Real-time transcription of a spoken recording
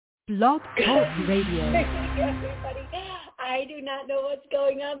Blog Talk Radio. Everybody, I do not know what's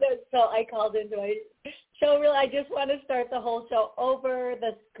going on there, so I called into my show. Really, I just want to start the whole show over.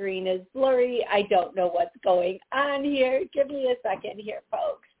 The screen is blurry. I don't know what's going on here. Give me a second here,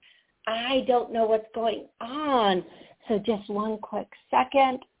 folks. I don't know what's going on. So just one quick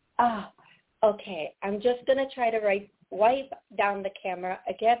second. Okay, I'm just going to try to wipe down the camera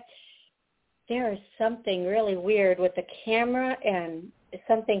again. There is something really weird with the camera and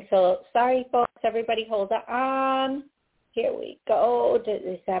something. So sorry, folks. Everybody hold on. Here we go.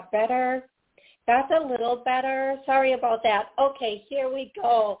 Is that better? That's a little better. Sorry about that. Okay, here we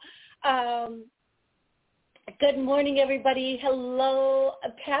go. Good morning, everybody. Hello,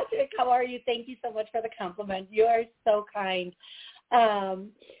 Patrick. How are you? Thank you so much for the compliment. You are so kind.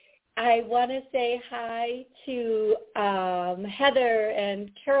 I want to say hi to Heather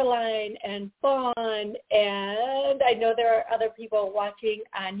and Caroline and Fawn, and I know there are other people watching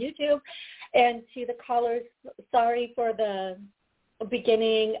on YouTube, and to the callers, sorry for the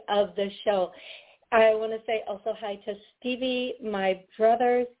beginning of the show. I want to say also hi to Stevie, my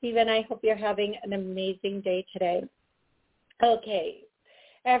brother. Steven, I hope you're having an amazing day today. Okay,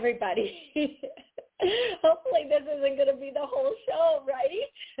 everybody. Hopefully this isn't going to be the whole show, right?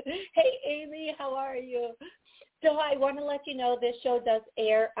 Hey, Amy, how are you? So I want to let you know this show does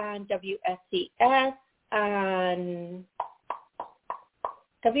air on WSCS,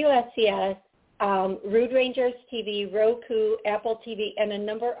 Rude Rangers TV, Roku, Apple TV, and a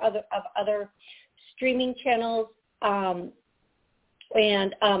number of other streaming channels, and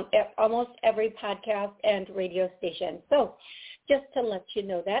almost every podcast and radio station. So just to let you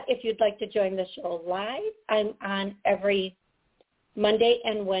know that, if you'd like to join the show live, I'm on every Monday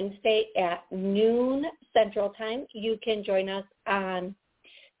and Wednesday at noon Central Time. You can join us on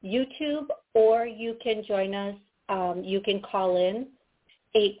YouTube, or you can join us, you can call in.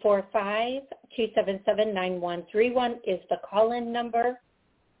 845-277-9131 is the call-in number.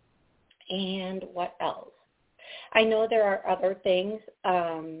 And what else? I know there are other things,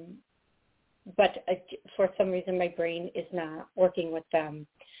 but for some reason my brain is not working with them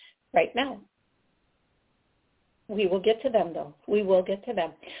right now. We will get to them, though. We will get to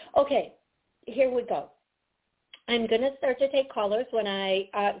them. Okay, here we go. I'm going to start to take callers. When I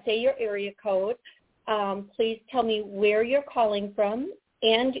say your area code, please tell me where you're calling from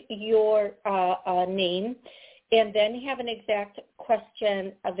and your name, and then have an exact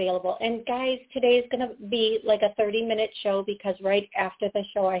question available. And guys, today is going to be like a 30-minute show, because right after the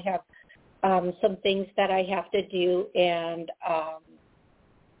show I have some things that I have to do, and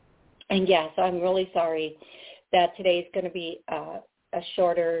yeah, so I'm really sorry that today is going to be a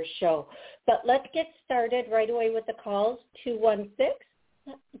shorter show. But let's get started right away with the calls. 216,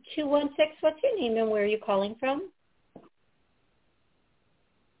 what's your name and where are you calling from?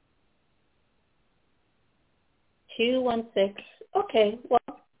 Okay,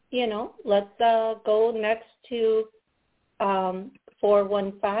 well, let's go next to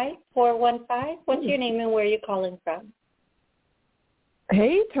 415. 415, what's your name and where are you calling from?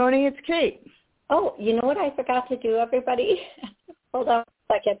 Hey, Toni, it's Kate. Oh, you know what I forgot to do, everybody? Hold on a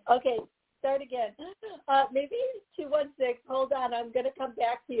second. Okay, start again. Maybe 216. Hold on, I'm going to come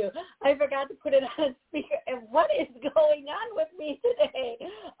back to you. I forgot to put it on speaker. And what is going on with me today?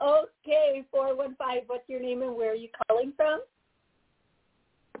 Okay, 415. What's your name and where are you calling from?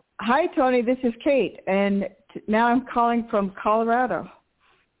 Hi, Toni. This is Kate, and now I'm calling from Colorado.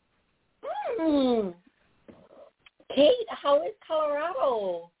 Kate, how is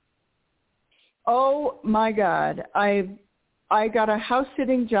Colorado? Oh my God! I got a house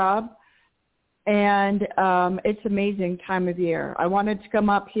sitting job. And it's amazing time of year. I wanted to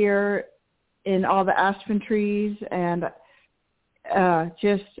come up here in all the aspen trees, and I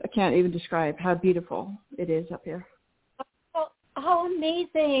can't even describe how beautiful it is up here. Oh, how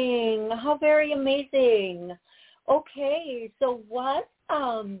amazing. How very amazing. Okay, so what's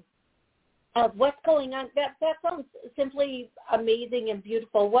going on? That sounds simply amazing and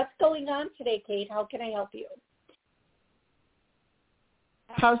beautiful. What's going on today, Kate? How can I help you?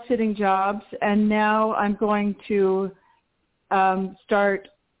 House sitting jobs, and now I'm going to start,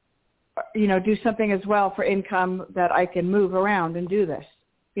 do something as well for income that I can move around and do this,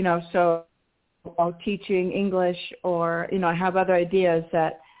 so teaching English, or, I have other ideas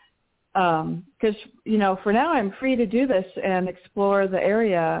that, because, for now I'm free to do this and explore the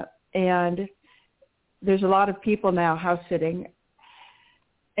area, and there's a lot of people now house sitting.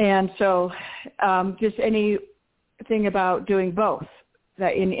 And so just anything about doing both.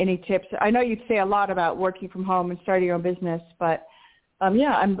 That in any tips? I know you'd say a lot about working from home and starting your own business, but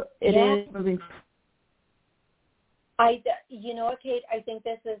it is moving. You know what, Kate, I think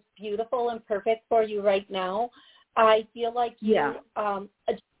this is beautiful and perfect for you right now. I feel like you,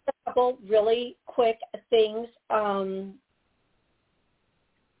 just a couple really quick things.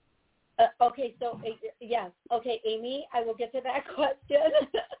 Okay, so, yes. Okay, Amy, I will get to that question.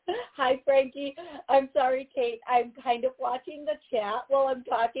 Hi, Frankie. I'm sorry, Kate. I'm kind of watching the chat while I'm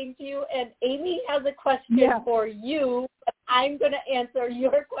talking to you, and Amy has a question for you. But I'm going to answer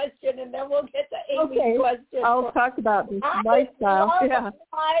your question, and then we'll get to Amy's question. I'll talk about this lifestyle.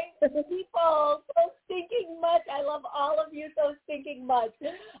 My people so stinking much. I love all of you so stinking much.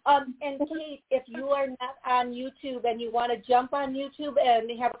 And Kate, if you are not on YouTube and you want to jump on YouTube and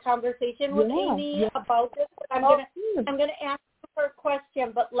have a conversation with Amy about this, I'm gonna ask her a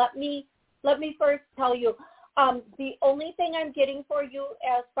question. But let me first tell you. The only thing I'm getting for you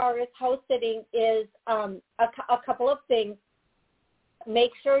as far as house sitting is a couple of things.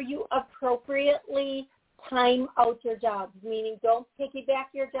 Make sure you appropriately time out your jobs, meaning don't piggyback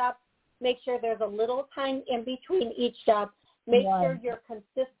your job. Make sure there's a little time in between each job. Make sure you're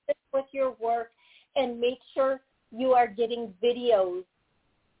consistent with your work, and make sure you are getting videos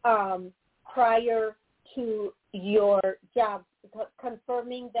prior to your job,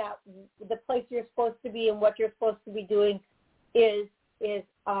 confirming that the place you're supposed to be and what you're supposed to be doing is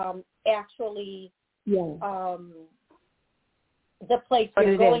actually the place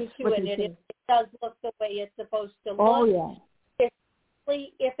you're going to, and it does look the way it's supposed to look.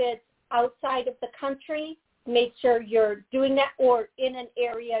 Especially if it's outside of the country, make sure you're doing that, or in an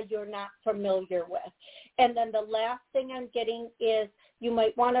area you're not familiar with. And then the last thing I'm getting is you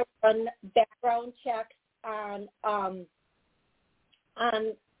might want to run background checks on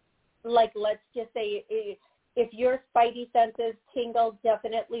like, let's just say if your spidey senses tingle,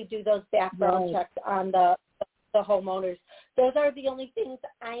 definitely do those background checks on the homeowners. Those are the only things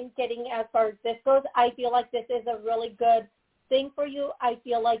I'm getting as far as this goes. I feel like this is a really good thing for you. I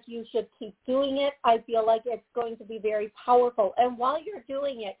feel like you should keep doing it. I feel like it's going to be very powerful. And while you're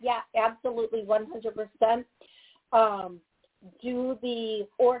doing it, absolutely 100%, do the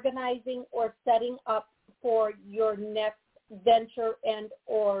organizing or setting up for your next venture and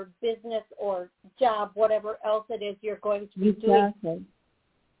or business or job, whatever else it is you're going to be doing.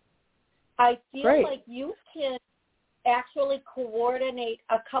 I feel like you can actually coordinate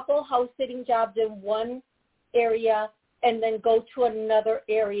a couple house sitting jobs in one area and then go to another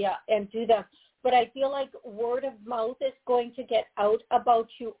area and do them. But I feel like word of mouth is going to get out about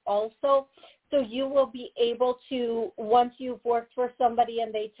you also. So you will be able to, once you've worked for somebody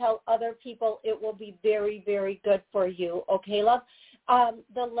and they tell other people, it will be very, very good for you. Okay, love?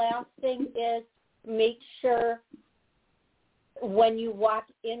 The last thing is make sure when you walk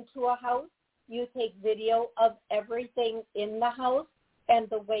into a house, you take video of everything in the house and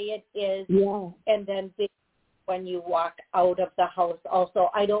the way it is, and then video when you walk out of the house also.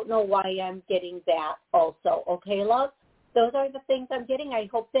 I don't know why I'm getting that also. Okay, love? Those are the things I'm getting. I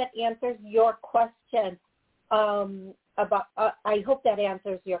hope that answers your question. I hope that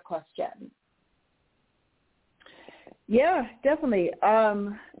answers your question. Yeah, definitely.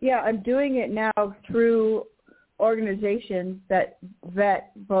 I'm doing it now through organizations that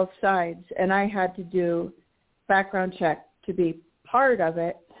vet both sides, and I had to do background check to be part of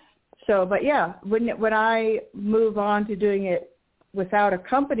it. So, but when I move on to doing it without a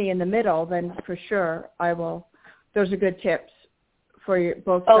company in the middle, then for sure I will. Those are good tips for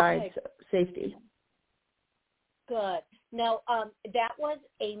both sides' safety. Good. Now, that was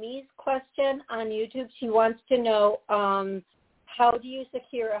Amy's question on YouTube. She wants to know how do you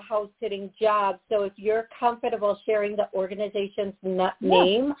secure a house-sitting job? So if you're comfortable sharing the organization's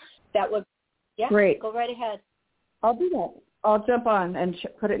name, that would great. Go right ahead. I'll do that. I'll jump on and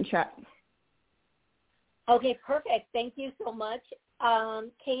put it in chat. Okay, perfect. Thank you so much.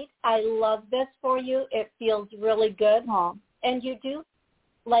 Kate, I love this for you. It feels really good. Aww. And you do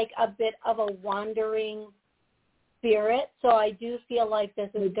like a bit of a wandering spirit, so I do feel like this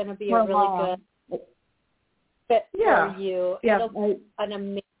is going to be a really good fit for you. It'll be an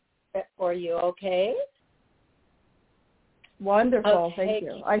amazing fit for you, okay? Wonderful. Thank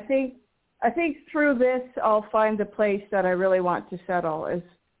you. I think through this I'll find the place that I really want to settle is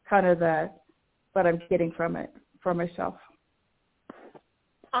kind of what I'm getting from it for myself.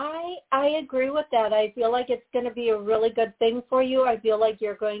 I agree with that. I feel like it's going to be a really good thing for you. I feel like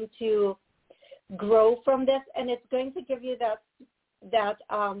you're going to grow from this, and it's going to give you that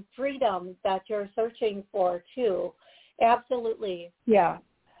freedom that you're searching for too. Absolutely. Yeah.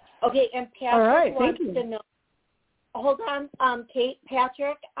 Okay, and Patrick wants to know. Hold on, Kate.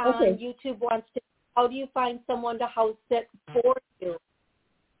 Patrick on YouTube wants to know, how do you find someone to house sit for you?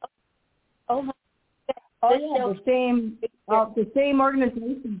 Oh my. Oh, yeah, the same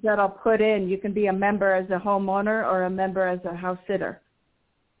organizations that I'll put in. You can be a member as a homeowner or a member as a house sitter.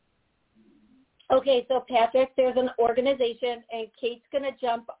 Okay, so Patrick, there's an organization, and Kate's going to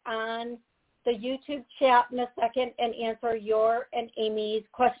jump on the YouTube chat in a second and answer your and Amy's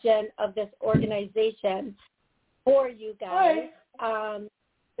question of this organization for you guys.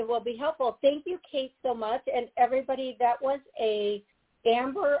 It will be helpful. Thank you, Kate, so much. And everybody, that was a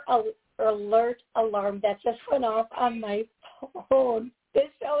Amber Alert alarm that just went off on my phone. This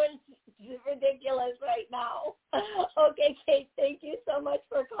show is ridiculous right now. Okay, Kate, thank you so much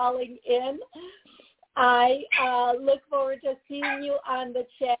for calling in. I look forward to seeing you on the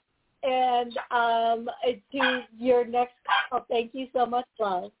chat and to your next call. Thank you so much,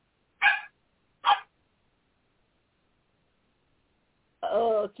 love.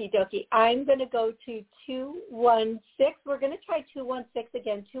 Okie dokie. I'm going to go to 216. We're going to try 216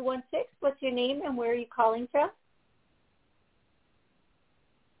 again. 216, what's your name and where are you calling from?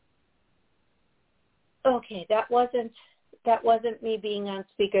 Okay, that wasn't me being on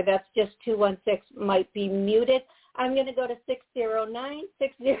speaker. That's just 216 might be muted. I'm going to go to 609.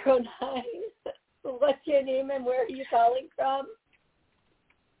 609. What's your name and where are you calling from?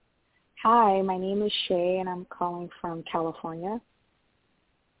 Hi, my name is Shay and I'm calling from California.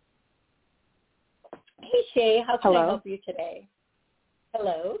 Hey, Shay, how can Hello? I help you today?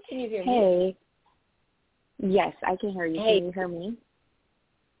 Hello, can you hear me? Hey. Yes, I can hear you. Hey. Can you hear me?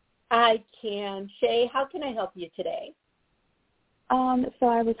 I can. Shay, how can I help you today? So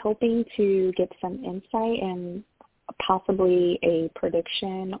I was hoping to get some insight and possibly a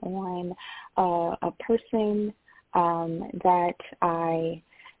prediction on a person that I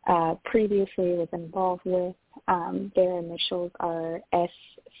previously was involved with. Their initials are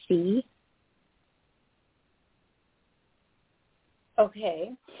SC.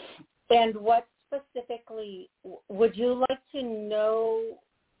 Okay. And what specifically would you like to know?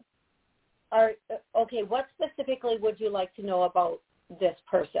 What specifically would you like to know about this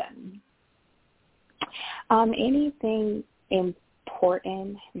person? Anything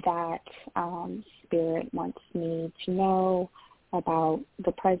important that Spirit wants me to know about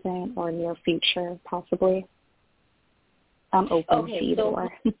the present or near future, possibly. I'm open to either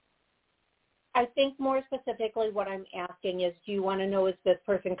or. I think more specifically what I'm asking is, do you want to know, is this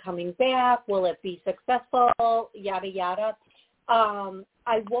person coming back? Will it be successful? Yada, yada.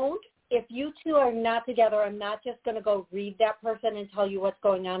 I won't. If you two are not together, I'm not just going to go read that person and tell you what's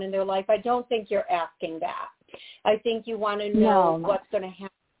going on in their life. I don't think you're asking that. I think you want to know what's going to happen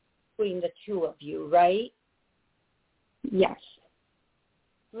between the two of you, right? Yes.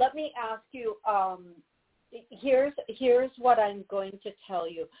 Let me ask you, here's what I'm going to tell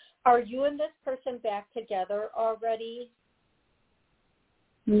you. Are you and this person back together already?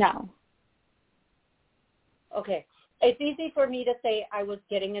 No. Okay. It's easy for me to say I was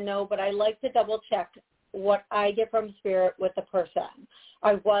getting a no, but I like to double check what I get from Spirit with the person.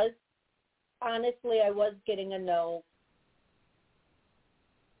 I was getting a no.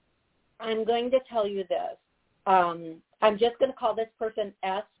 I'm going to tell you this. I'm just going to call this person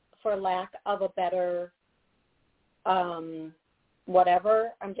S for lack of a better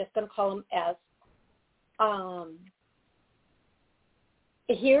whatever. I'm just going to call him S.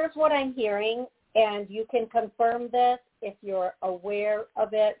 Here's what I'm hearing, and you can confirm this if you're aware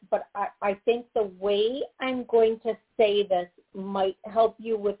of it, but I think the way I'm going to say this might help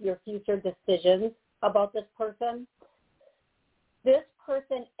you with your future decisions about this person. This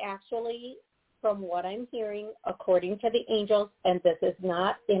person actually, from what I'm hearing, according to the angels, and this is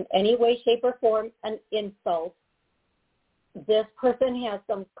not in any way, shape, or form an insult, this person has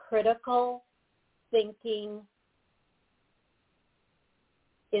some critical thinking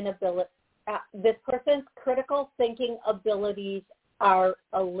inability. This person's critical thinking abilities are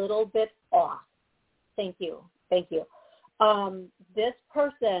a little bit off. Thank you. This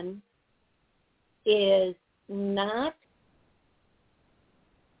person is not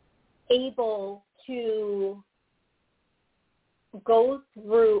able to go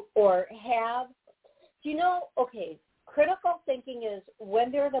through or have, critical thinking is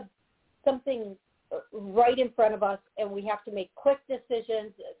when there's something right in front of us and we have to make quick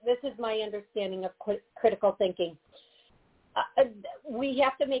decisions. This is my understanding of critical thinking. We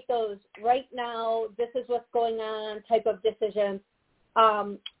have to make those right now, this is what's going on type of decisions.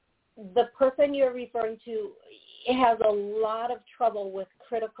 The person you're referring to has a lot of trouble with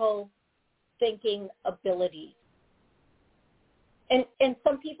critical thinking ability. And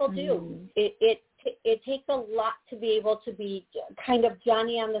some people do. It takes a lot to be able to be kind of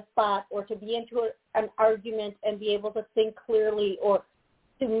Johnny on the spot, or to be into an argument and be able to think clearly, or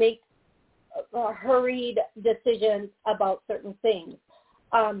to make hurried decisions about certain things.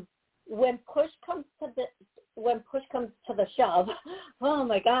 When push comes to the shove, oh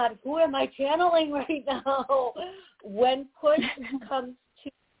my God, who am I channeling right now? When push comes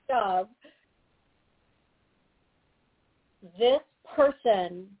to shove, this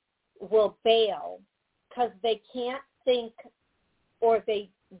person will bail because they can't think, or the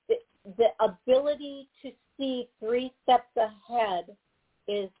ability to see 3 steps ahead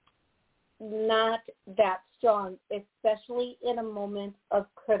is not that strong, especially in a moment of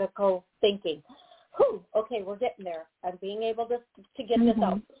critical thinking. Okay, we're getting there. I'm being able to get this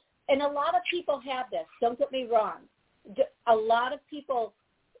out. And a lot of people have this. Don't get me wrong. A lot of people,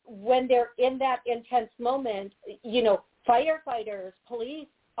 when they're in that intense moment, firefighters, police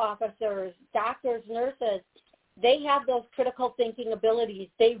officers, doctors, nurses, they have those critical thinking abilities.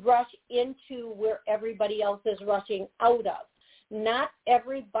 They rush into where everybody else is rushing out of. Not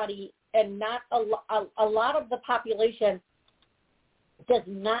everybody, and not a lot of the population does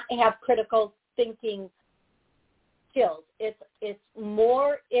not have critical thinking skills. It's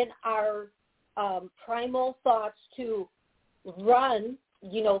more in our primal thoughts to run,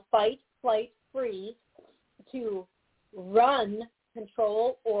 fight, flight, freeze, to run,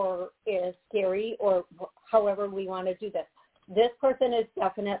 control, or is scary, or however we want to do this. This person is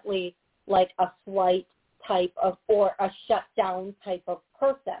definitely like a flight type of, or a shutdown type of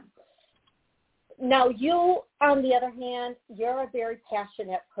person. Now you, on the other hand, you're a very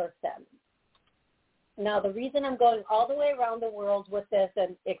passionate person. Now the reason I'm going all the way around the world with this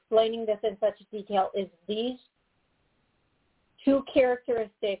and explaining this in such detail is these 2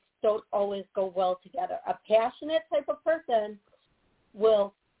 characteristics don't always go well together. A passionate type of person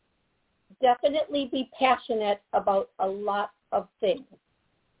will definitely be passionate about a lot of things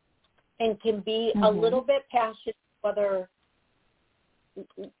and can be a little bit passionate, whether,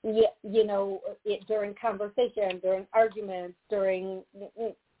 during conversation, during arguments, during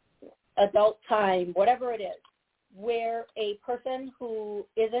adult time, whatever it is, where a person who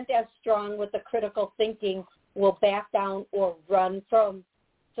isn't as strong with the critical thinking will back down or run from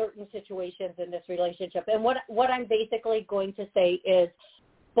certain situations in this relationship. And what I'm basically going to say is,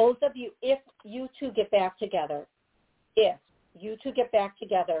 both of you, if you two get back together,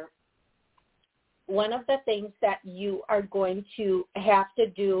 one of the things that you are going to have to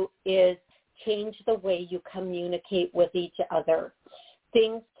do is change the way you communicate with each other.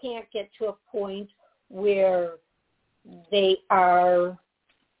 Things can't get to a point where they are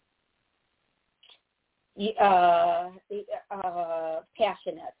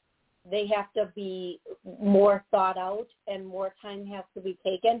passionate. They have to be more thought out, and more time has to be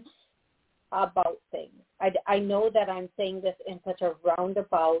taken about things. I know that I'm saying this in such a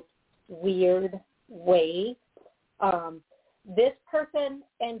roundabout, weird way. This person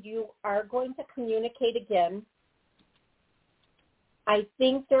and you are going to communicate again. I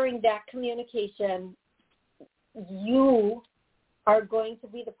think during that communication, you are going to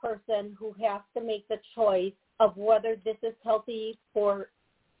be the person who has to make the choice of whether this is healthy for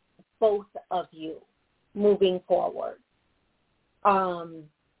both of you moving forward. I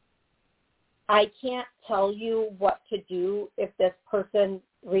can't tell you what to do if this person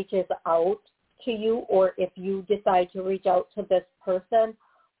reaches out to you, or if you decide to reach out to this person.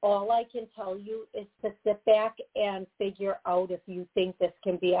 All I can tell you is to sit back and figure out if you think this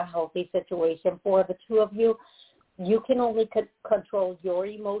can be a healthy situation for the two of you. You can only control your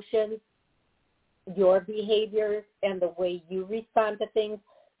emotions, your behaviors, and the way you respond to things.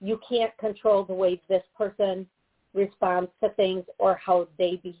 You can't control the way this person responds to things or how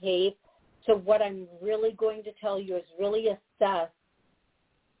they behave. So what I'm really going to tell you is really assess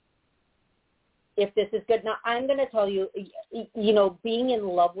if this is good. Now, I'm going to tell you, being in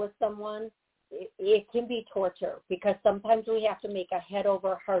love with someone, it can be torture, because sometimes we have to make a head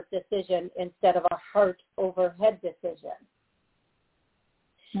over heart decision instead of a heart over head decision.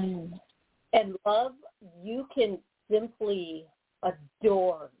 And love, you can simply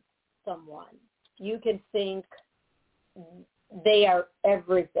adore someone. You can think they are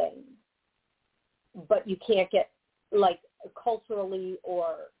everything, but you can't get, like, culturally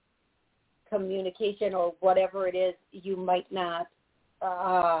or communication or whatever it is, you might not,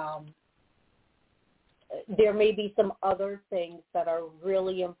 there may be some other things that are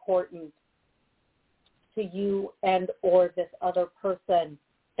really important to you and or this other person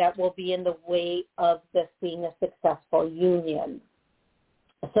that will be in the way of this being a successful union.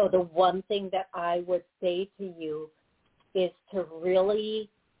 So the one thing that I would say to you is to really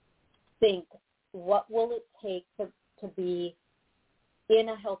think, what will it take to be in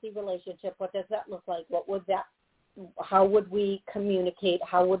a healthy relationship? What does that look like? What would that How would we communicate?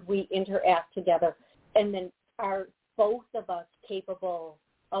 How would we interact together? And then are both of us capable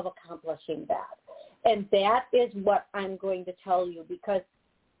of accomplishing that? And that is what I'm going to tell you, because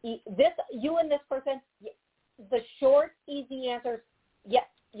you and this person, the short, easy answers, yes,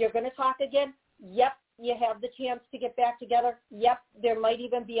 you're going to talk again. Yep, you have the chance to get back together. Yep, there might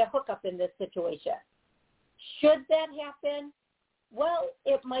even be a hookup in this situation. Should that happen? Well,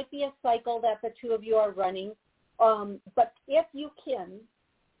 it might be a cycle that the two of you are running. But if you can,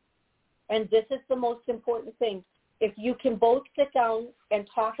 and this is the most important thing, if you can both sit down and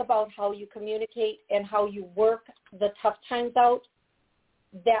talk about how you communicate and how you work the tough times out,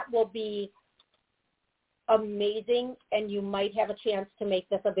 that will be amazing, and you might have a chance to make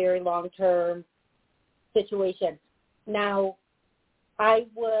this a very long-term situation. Now, I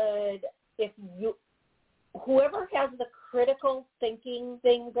would, whoever has the critical thinking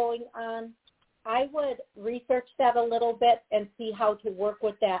thing going on, I would research that a little bit and see how to work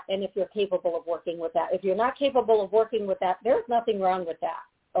with that, and if you're capable of working with that. If you're not capable of working with that, there's nothing wrong with that,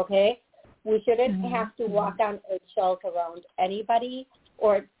 okay? We shouldn't have to walk on eggshells around anybody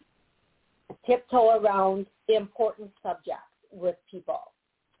or tiptoe around important subjects with people,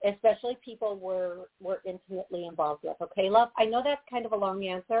 especially people we're intimately involved with, okay, love? I know that's kind of a long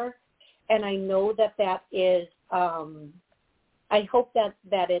answer, and I know that is I hope that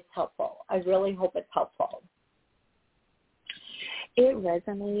it's helpful. I really hope it's helpful. It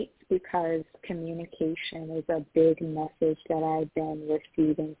resonates because communication is a big message that I've been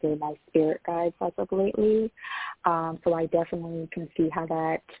receiving through my spirit guides as of lately. So I definitely can see how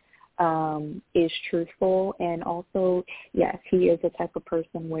that is truthful. And also, yes, he is the type of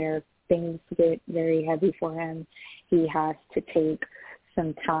person where things get very heavy for him. He has to take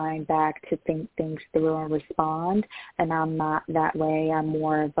some time back to think things through and respond. And I'm not that way. I'm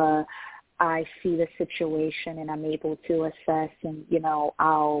more of I see the situation and I'm able to assess and,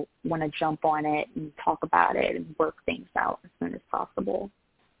 I'll want to jump on it and talk about it and work things out as soon as possible.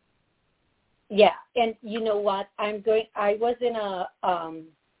 Yeah. And you know what? I was in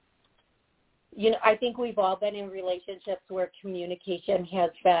I think we've all been in relationships where communication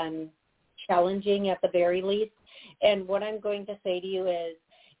has been challenging at the very least. And what I'm going to say to you is,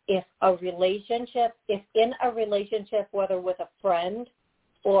 if in a relationship, whether with a friend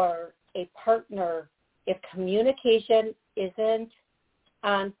or a partner, if communication isn't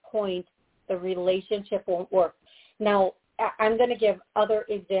on point, the relationship won't work. Now, I'm going to give other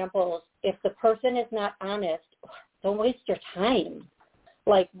examples. If the person is not honest, don't waste your time.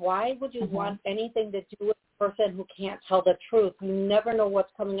 Like, why would you want anything to do with a person who can't tell the truth? You never know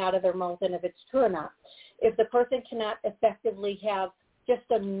what's coming out of their mouth and if it's true or not. If the person cannot effectively have just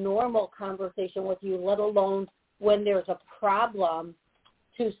a normal conversation with you, let alone when there's a problem,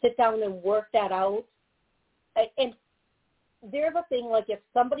 to sit down and work that out. And there's a thing, like if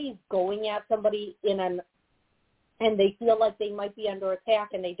somebody's going at somebody and they feel like they might be under attack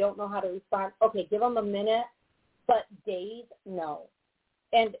and they don't know how to respond, okay, give them a minute, but days, no.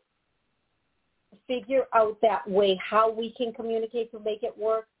 And figure out that way how we can communicate to make it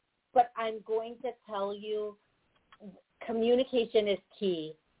work. But I'm going to tell you, communication is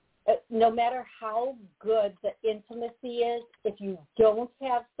key. No matter how good the intimacy is, if you don't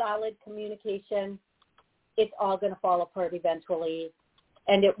have solid communication, it's all going to fall apart eventually,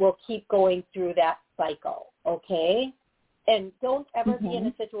 and it will keep going through that cycle, okay? And don't ever be in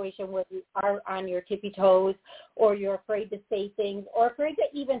a situation where you are on your tippy toes or you're afraid to say things or afraid to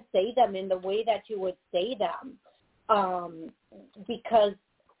even say them in the way that you would say them, because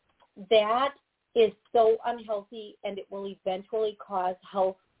that is so unhealthy, and it will eventually cause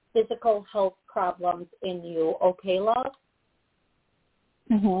physical health problems in you. Okay, love?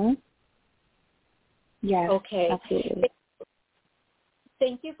 Yes. Okay. Absolutely.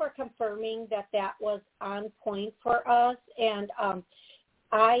 Thank you for confirming that was on point for us, and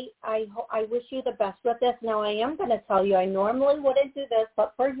I wish you the best with this. Now, I am going to tell you, I normally wouldn't do this,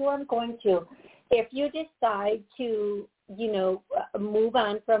 but for you, I'm going to. If you decide to, move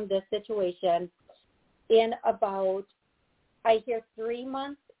on from this situation in about, I hear 3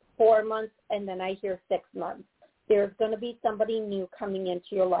 months, 4 months, and then I hear 6 months, there's going to be somebody new coming into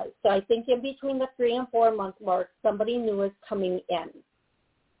your life. So I think in between the 3 and 4 month mark, somebody new is coming in.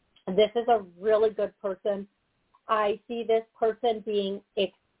 This is a really good person. I see this person being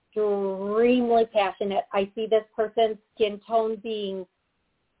extremely passionate. I see this person's skin tone being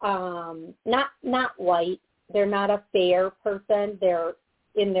not white. They're not a fair person. They're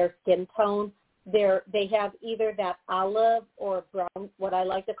in their skin tone. They have either that olive or brown, what I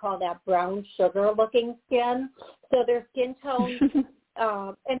like to call that brown sugar looking skin. So their skin tone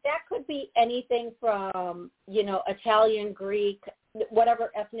And that could be anything from, Italian, Greek,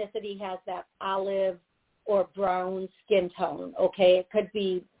 whatever ethnicity has that olive or brown skin tone, okay? It could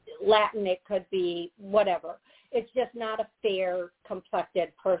be Latin, it could be whatever. It's just not a fair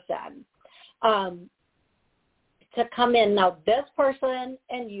complected person. To come in. Now, this person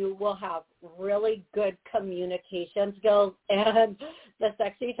and you will have really good communication skills, and the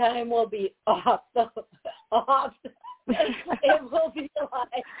sexy time will be off. It will be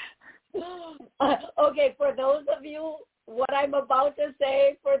like, okay, for those of you, what I'm about to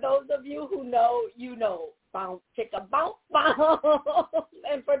say, for those of you who know, you know. Bounce, chicka, bounce, bounce.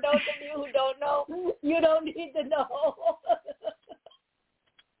 And for those of you who don't know, you don't need to know.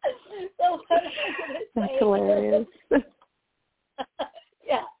 So what I'm going to say, that's hilarious.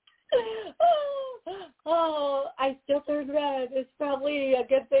 Yeah. Oh, I still turn red. It's probably a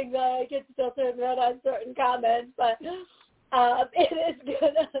good thing that I can still turn red on certain comments, but it is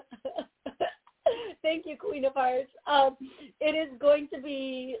good. Thank you, Queen of Hearts. It is going to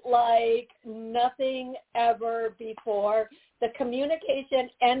be like nothing ever before. The communication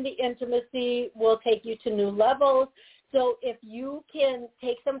and the intimacy will take you to new levels. So if you can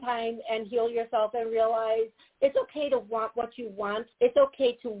take some time and heal yourself and realize it's okay to want what you want, it's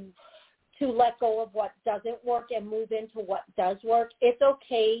okay to let go of what doesn't work and move into what does work. It's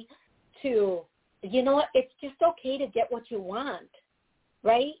okay to, it's just okay to get what you want,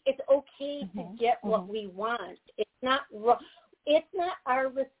 right? It's okay to get what we want. It's not our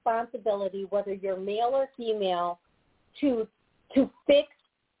responsibility, whether you're male or female, to fix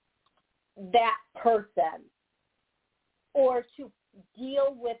that person or to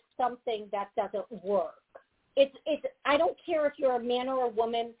deal with something that doesn't work. It's I don't care if you're a man or a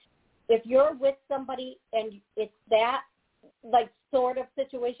woman, if you're with somebody and it's that like sort of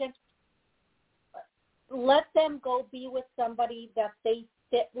situation, let them go be with somebody that they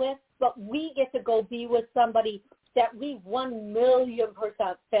fit with, but we get to go be with somebody that we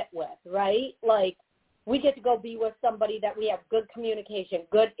 1,000,000% fit with, right? Like we get to go be with somebody that we have good communication,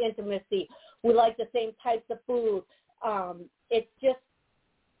 good intimacy. We like the same types of food.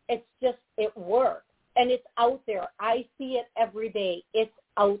 It works, and it's out there. I see it every day. It's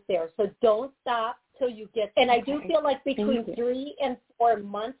out there. So don't stop till you get, and I do feel like between 3 and 4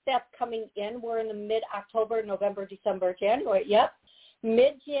 months that's coming in. We're in the mid-October, November, December, January. Yep.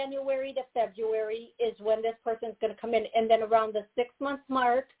 Mid-January to February is when this person's going to come in. And then around the 6-month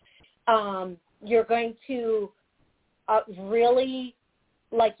mark, you're going to really,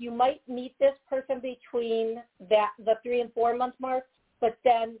 like you might meet this person between the 3 and 4 month mark, but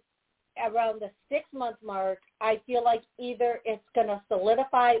then around the 6-month mark, I feel like either it's going to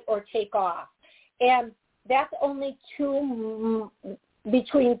solidify or take off. And that's only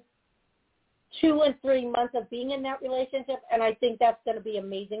between 2 and 3 months of being in that relationship, and I think that's going to be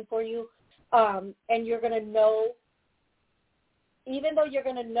amazing for you. And you're going to know, even though you're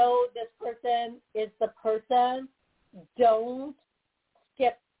going to know this person is the person, don't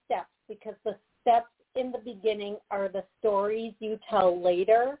skip steps, because the steps in the beginning are the stories you tell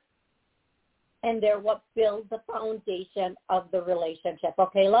later, and they're what builds the foundation of the relationship.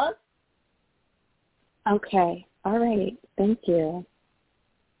 Okay, love? Okay. All right. Thank you.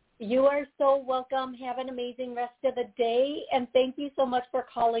 You are so welcome. Have an amazing rest of the day, and thank you so much for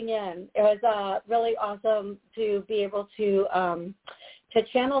calling in. It was really awesome to be able to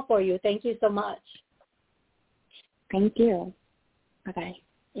channel for you. Thank you so much. Thank you. Bye-bye.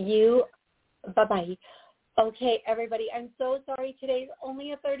 Bye-bye. Okay, everybody, I'm so sorry. Today's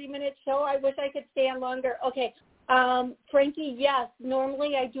only a 30-minute show. I wish I could stay on longer. Okay, Frankie, yes,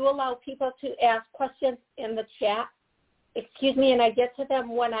 normally I do allow people to ask questions in the chat. Excuse me, and I get to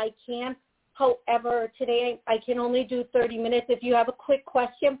them when I can. However, today I can only do 30 minutes. If you have a quick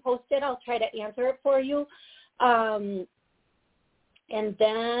question, post it. I'll try to answer it for you. And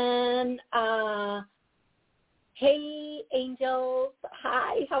then, hey, Angels.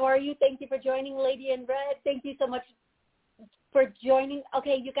 Hi, how are you? Thank you for joining, Lady in Red. Thank you so much for joining.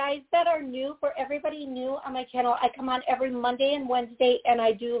 Okay, you guys that are new, for everybody new on my channel, I come on every Monday and Wednesday, and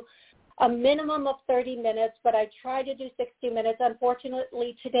I do a minimum of 30 minutes, but I try to do 60 minutes.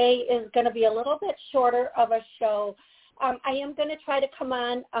 Unfortunately, today is going to be a little bit shorter of a show. I am going to try to come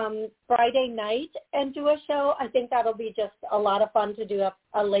on Friday night and do a show. I think that'll be just a lot of fun to do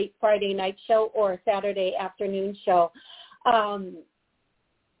a late Friday night show or a Saturday afternoon show.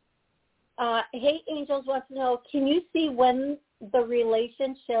 Hey, Angels wants to know, can you see when the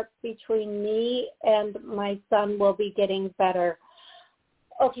relationship between me and my son will be getting better?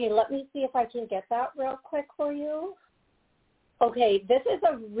 Okay, let me see if I can get that real quick for you. Okay, this is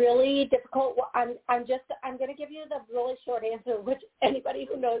a really difficult one. I'm going to give you the really short answer, which anybody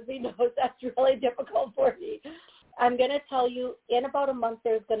who knows me knows that's really difficult for me. I'm going to tell you in about a month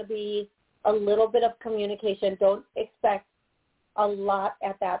there's going to be a little bit of communication. Don't expect a lot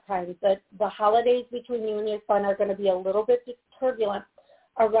at that time. The holidays between you and your son are going to be a little bit turbulent.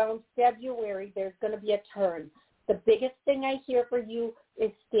 Around February, there's going to be a turn. The biggest thing I hear for you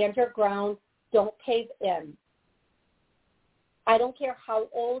is stand your ground. Don't cave in. I don't care how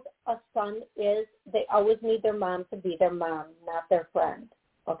old a son is, they always need their mom to be their mom, not their friend,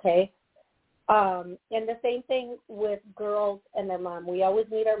 okay? And the same thing with girls and their mom. We always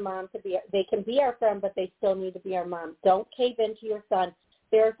need our mom to be, they can be our friend, but they still need to be our mom. Don't cave into your son.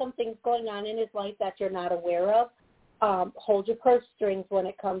 There are some things going on in his life that you're not aware of. Hold your purse strings when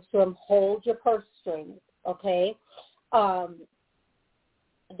it comes to him. Hold your purse strings, okay?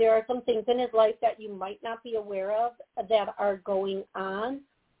 There are some things in his life that you might not be aware of that are going on.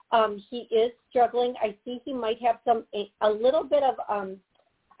 He is struggling. I see he might have a little bit of,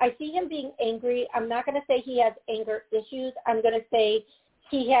 I see him being angry. I'm not going to say he has anger issues. I'm going to say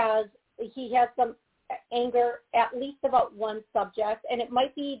he has some anger at least about one subject. And it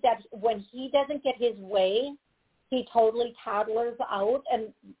might be that when he doesn't get his way, he totally toddlers out.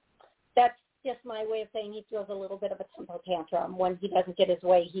 And that's just my way of saying he throws a little bit of a temper tantrum when he doesn't get his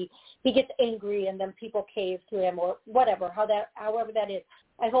way. He gets angry and then people cave to him or whatever, however that is.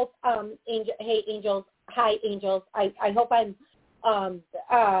 I hope, hey angels, hi angels. I hope I'm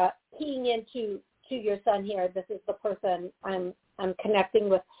keying into your son here. This is the person I'm connecting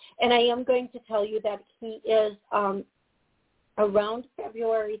with, and I am going to tell you that he is around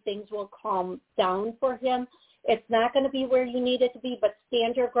February. Things will calm down for him. It's not going to be where you need it to be, but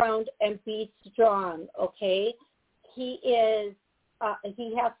stand your ground and be strong, okay? He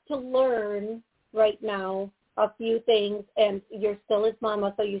has to learn right now a few things, and you're still his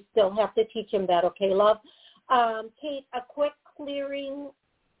mama, so you still have to teach him that, okay, love? Kate, a quick clearing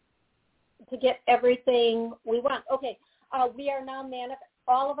to get everything we want. Okay, we are now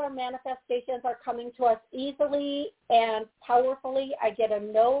all of our manifestations are coming to us easily and powerfully. I get a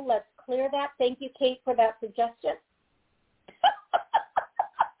no. Let's clear that. Thank you, Kate, for that suggestion.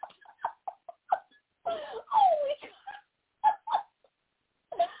 Oh, my God.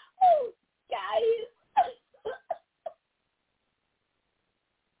 Oh, guys.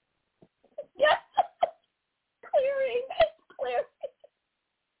 Yes. Clearing.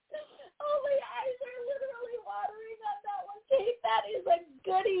 Oh, my eyes are literally watering on that one, Kate. That is a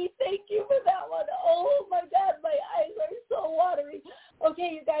goodie. Thank you for that one. Oh, my God, my eyes are so watery.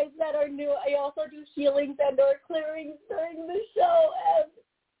 Okay, you guys that are new, I also do healings and or clearings during the show. And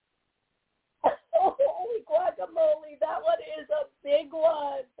holy guacamole, that one is a big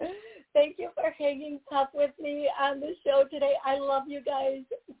one. Thank you for hanging tough with me on the show today. I love you guys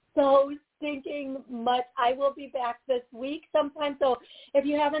so stinking much. I will be back this week sometime. So if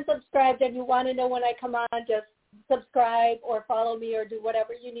you haven't subscribed and you want to know when I come on, just subscribe or follow me or do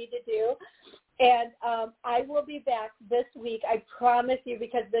whatever you need to do. And I will be back this week, I promise you,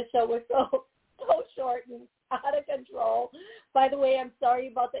 because this show was so short and out of control. By the way, I'm sorry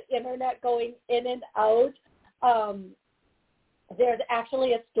about the internet going in and out. There's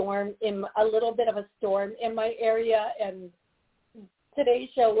actually a little bit of a storm in my area, and today's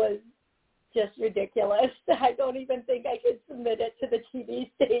show was just ridiculous. I don't even think I could submit it to the TV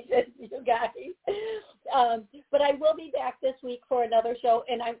station, you guys. But I will be back this week for another show,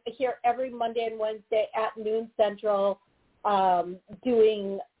 and I'm here every Monday and Wednesday at noon Central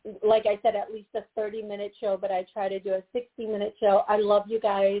doing, like I said, at least a 30-minute show, but I try to do a 60-minute show. I love you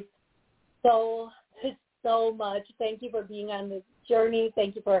guys so much. Thank you for being on this journey.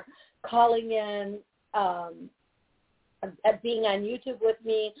 Thank you for calling in, being on YouTube with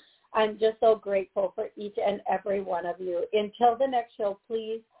me. I'm just so grateful for each and every one of you. Until the next show,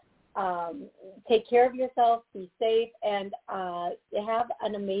 please take care of yourself, be safe, and have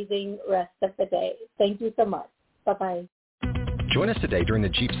an amazing rest of the day. Thank you so much. Bye-bye. Join us today during the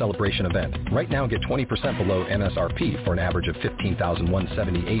Jeep Celebration event. Right now, get 20% below MSRP for an average of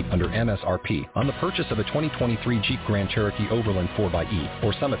 $15,178 under MSRP on the purchase of a 2023 Jeep Grand Cherokee Overland 4xE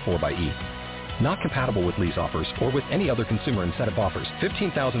or Summit 4xE. Not compatible with lease offers or with any other consumer incentive offers.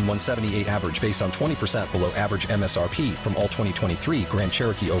 $15,178 average based on 20% below average MSRP from all 2023 Grand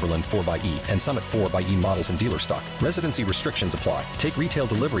Cherokee Overland 4xE and Summit 4xE models in dealer stock. Residency restrictions apply. Take retail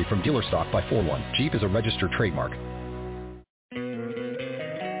delivery from dealer stock by 4/1. Jeep is a registered trademark.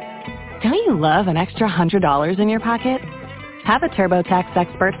 Don't you love an extra $100 in your pocket? Have a TurboTax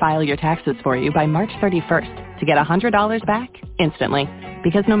expert file your taxes for you by March 31st to get $100 back instantly.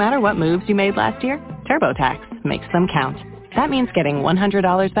 Because no matter what moves you made last year, TurboTax makes them count. That means getting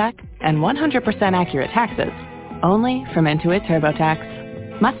 $100 back and 100% accurate taxes, only from Intuit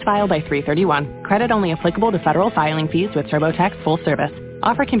TurboTax. Must file by 3/31. Credit only applicable to federal filing fees with TurboTax full service.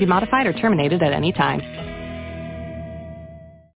 Offer can be modified or terminated at any time.